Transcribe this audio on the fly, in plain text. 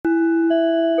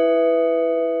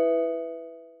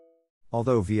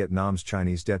Although Vietnam's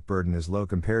Chinese debt burden is low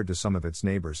compared to some of its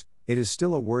neighbors, it is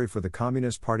still a worry for the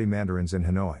Communist Party mandarins in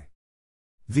Hanoi.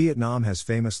 Vietnam has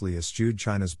famously eschewed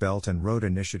China's Belt and Road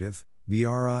Initiative,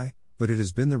 BRI, but it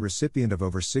has been the recipient of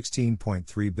over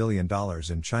 $16.3 billion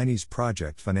in Chinese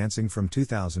project financing from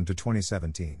 2000 to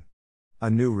 2017. A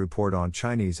new report on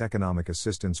Chinese economic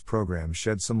assistance programs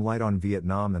sheds some light on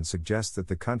Vietnam and suggests that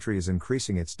the country is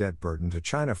increasing its debt burden to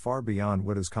China far beyond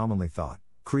what is commonly thought,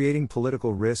 creating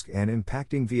political risk and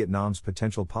impacting Vietnam's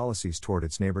potential policies toward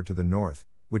its neighbor to the north,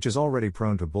 which is already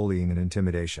prone to bullying and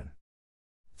intimidation.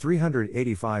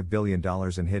 $385 billion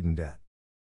in hidden debt.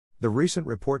 The recent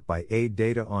report by Aid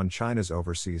Data on China's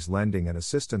overseas lending and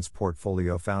assistance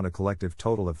portfolio found a collective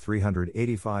total of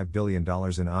 $385 billion in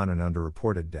on- and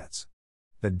underreported debts.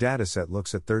 The dataset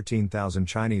looks at 13,000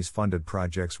 Chinese-funded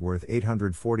projects worth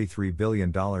 $843 billion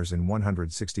in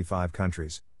 165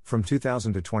 countries, from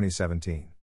 2000 to 2017.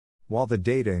 While the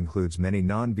data includes many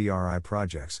non-BRI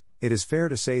projects, it is fair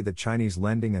to say that Chinese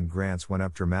lending and grants went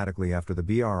up dramatically after the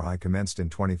BRI commenced in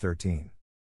 2013.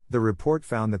 The report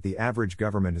found that the average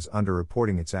government is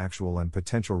underreporting its actual and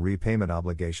potential repayment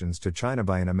obligations to China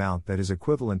by an amount that is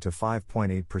equivalent to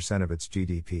 5.8% of its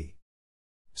GDP.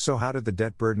 So how did the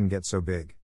debt burden get so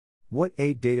big? What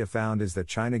Aid Data found is that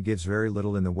China gives very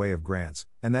little in the way of grants,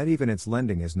 and that even its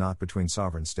lending is not between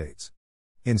sovereign states.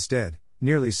 Instead,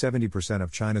 nearly 70%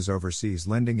 of China's overseas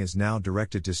lending is now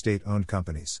directed to state-owned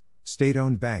companies,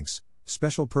 state-owned banks,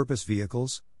 special-purpose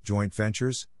vehicles, joint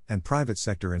ventures, and private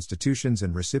sector institutions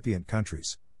in recipient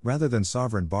countries, rather than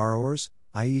sovereign borrowers,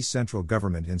 i.e. central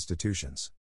government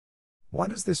institutions. Why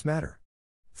does this matter?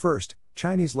 First,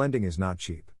 Chinese lending is not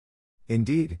cheap.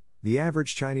 Indeed, the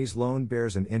average Chinese loan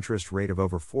bears an interest rate of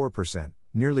over 4%,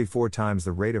 nearly 4 times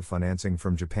the rate of financing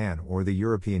from Japan or the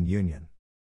European Union.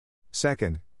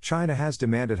 Second, China has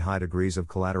demanded high degrees of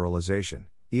collateralization,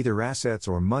 either assets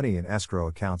or money in escrow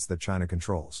accounts that China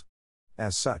controls.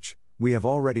 As such, we have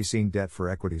already seen debt for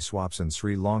equity swaps in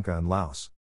Sri Lanka and Laos.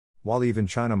 While even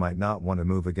China might not want to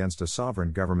move against a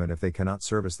sovereign government if they cannot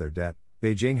service their debt,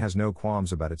 Beijing has no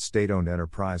qualms about its state-owned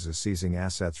enterprises seizing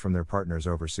assets from their partners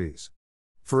overseas.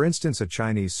 For instance, a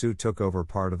Chinese suit took over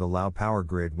part of the Lao power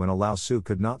grid when a Lao suit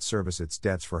could not service its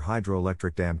debts for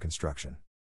hydroelectric dam construction.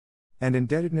 And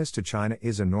indebtedness to China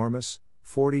is enormous.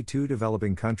 42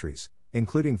 developing countries,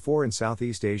 including 4 in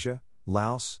Southeast Asia,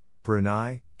 Laos,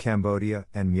 Brunei, Cambodia,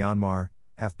 and Myanmar,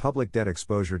 have public debt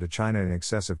exposure to China in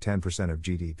excess of 10% of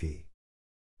GDP.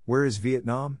 Where is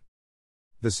Vietnam?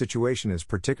 The situation is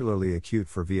particularly acute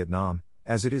for Vietnam,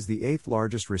 as it is the 8th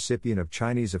largest recipient of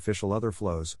Chinese official other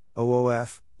flows,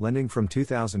 OOF, lending from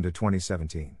 2000 to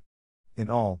 2017. In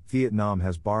all, Vietnam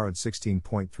has borrowed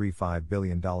 $16.35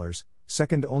 billion,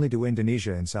 second only to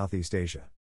Indonesia in Southeast Asia.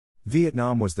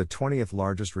 Vietnam was the 20th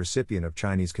largest recipient of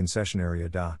Chinese concessionary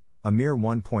ADA, a mere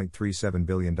 $1.37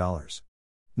 billion.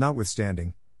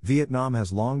 Notwithstanding, Vietnam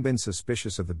has long been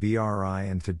suspicious of the BRI,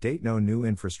 and to date no new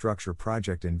infrastructure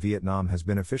project in Vietnam has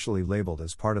been officially labeled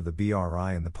as part of the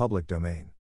BRI in the public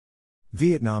domain.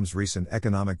 Vietnam's recent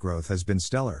economic growth has been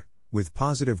stellar, with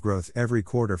positive growth every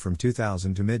quarter from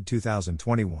 2000 to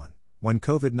mid-2021, when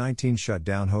COVID-19 shut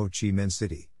down Ho Chi Minh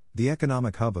City, the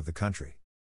economic hub of the country.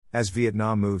 As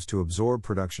Vietnam moves to absorb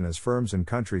production as firms and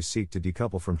countries seek to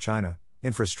decouple from China,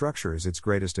 infrastructure is its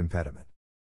greatest impediment.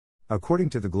 According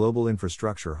to the Global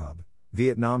Infrastructure Hub,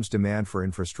 Vietnam's demand for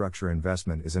infrastructure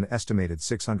investment is an estimated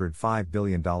 $605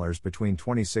 billion between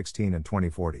 2016 and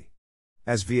 2040.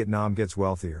 As Vietnam gets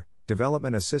wealthier,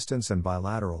 development assistance and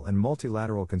bilateral and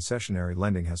multilateral concessionary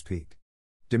lending has peaked.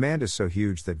 Demand is so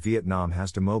huge that Vietnam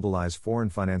has to mobilize foreign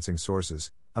financing sources,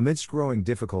 amidst growing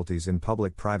difficulties in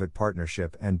public-private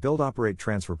partnership and build-operate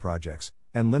transfer projects,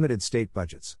 and limited state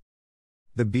budgets.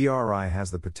 The BRI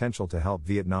has the potential to help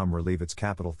Vietnam relieve its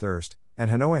capital thirst,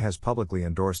 and Hanoi has publicly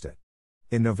endorsed it.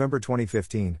 In November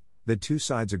 2015, the two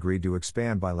sides agreed to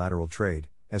expand bilateral trade,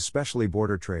 especially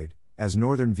border trade, as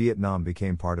northern Vietnam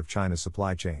became part of China's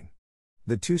supply chain.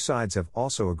 The two sides have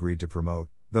also agreed to promote,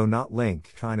 though not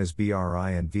link, China's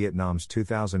BRI and Vietnam's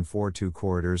 2004 Two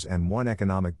Corridors and One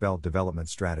Economic Belt development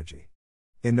strategy.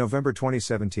 In November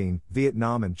 2017,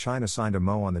 Vietnam and China signed a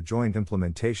MOU on the joint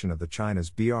implementation of the China's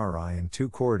BRI and Two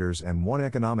Corridors and One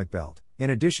Economic Belt,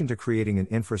 in addition to creating an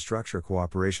infrastructure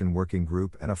cooperation working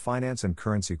group and a finance and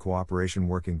currency cooperation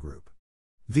working group.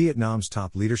 Vietnam's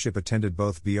top leadership attended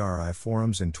both BRI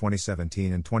forums in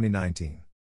 2017 and 2019.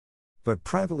 But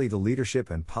privately, the leadership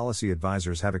and policy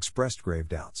advisors have expressed grave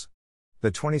doubts.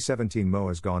 The 2017 MOU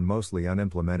has gone mostly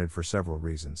unimplemented for several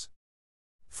reasons.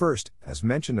 First, as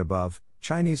mentioned above,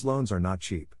 Chinese loans are not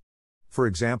cheap. For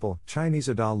example, Chinese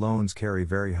ADA loans carry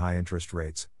very high interest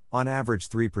rates, on average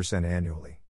 3%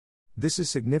 annually. This is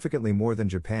significantly more than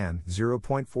Japan,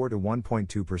 0.4 to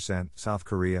 1.2%, South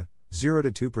Korea, 0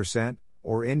 to 2%,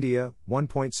 or India,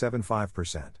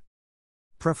 1.75%.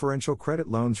 Preferential credit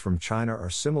loans from China are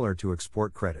similar to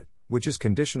export credit, which is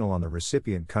conditional on the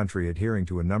recipient country adhering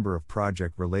to a number of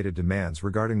project-related demands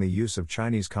regarding the use of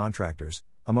Chinese contractors,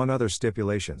 among other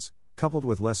stipulations, coupled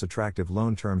with less attractive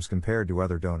loan terms compared to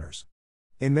other donors.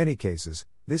 In many cases,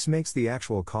 this makes the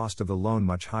actual cost of the loan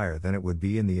much higher than it would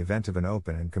be in the event of an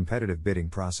open and competitive bidding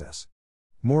process.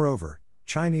 Moreover,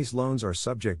 Chinese loans are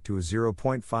subject to a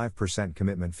 0.5%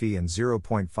 commitment fee and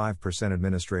 0.5%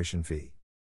 administration fee.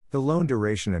 The loan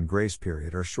duration and grace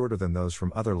period are shorter than those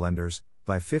from other lenders,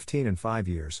 by 15 and 5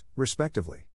 years,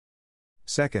 respectively.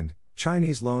 Second,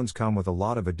 Chinese loans come with a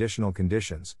lot of additional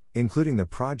conditions, including the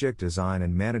project design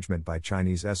and management by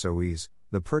Chinese SOEs,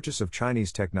 the purchase of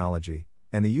Chinese technology,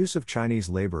 and the use of Chinese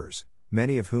laborers,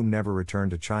 many of whom never return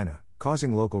to China,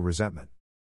 causing local resentment.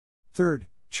 Third,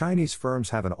 Chinese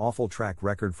firms have an awful track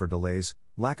record for delays,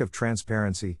 lack of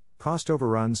transparency, cost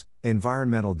overruns,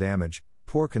 environmental damage,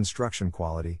 poor construction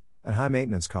quality, and high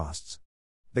maintenance costs.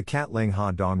 The Catling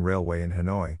Ha-Dong Railway in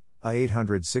Hanoi, a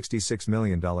 $866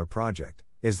 million project,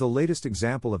 is the latest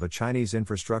example of a Chinese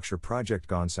infrastructure project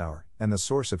gone sour, and the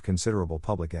source of considerable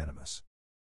public animus.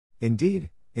 Indeed,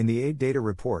 in the aid data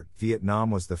report, Vietnam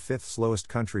was the fifth slowest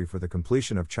country for the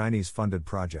completion of Chinese-funded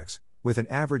projects, with an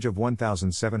average of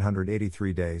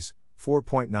 1,783 days,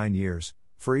 4.9 years,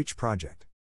 for each project.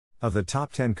 Of the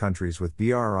top 10 countries with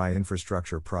BRI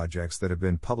infrastructure projects that have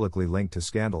been publicly linked to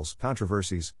scandals,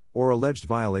 controversies, or alleged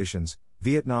violations,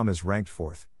 Vietnam is ranked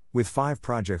fourth, with 5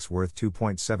 projects worth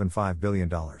 $2.75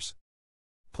 billion.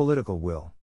 Political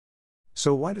will.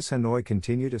 So why does Hanoi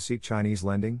continue to seek Chinese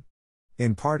lending?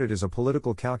 In part it is a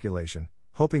political calculation,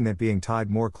 hoping that being tied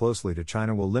more closely to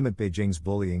China will limit Beijing's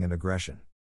bullying and aggression.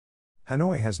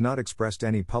 Hanoi has not expressed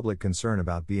any public concern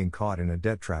about being caught in a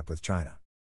debt trap with China.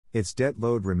 Its debt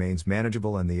load remains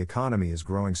manageable and the economy is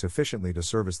growing sufficiently to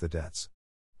service the debts.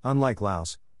 Unlike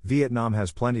Laos, Vietnam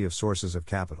has plenty of sources of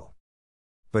capital.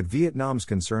 But Vietnam's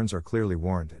concerns are clearly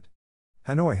warranted.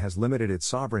 Hanoi has limited its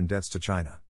sovereign debts to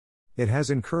China. It has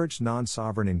encouraged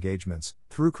non-sovereign engagements,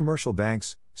 through commercial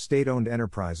banks, state-owned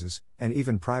enterprises, and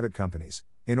even private companies,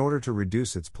 in order to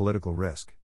reduce its political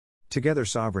risk. Together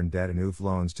sovereign debt and OOF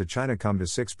loans to China come to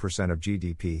 6% of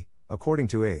GDP, according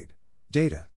to aid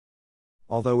data.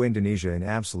 Although Indonesia in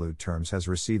absolute terms has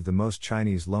received the most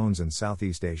Chinese loans in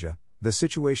Southeast Asia, the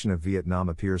situation of Vietnam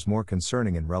appears more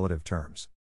concerning in relative terms.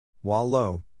 While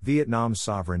low, Vietnam's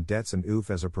sovereign debts and OOF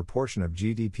as a proportion of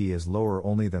GDP is lower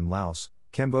only than Laos,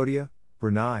 Cambodia,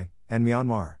 Brunei, and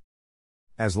Myanmar.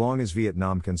 As long as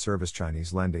Vietnam can service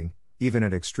Chinese lending, even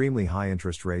at extremely high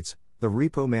interest rates, the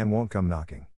repo man won't come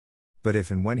knocking. But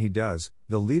if and when he does,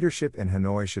 the leadership in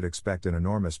Hanoi should expect an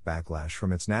enormous backlash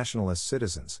from its nationalist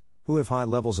citizens, who have high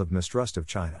levels of mistrust of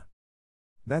China.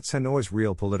 That's Hanoi's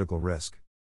real political risk.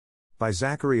 By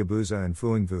Zachary Abuza and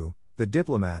Phuong Vu, The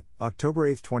Diplomat, October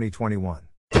 8, 2021.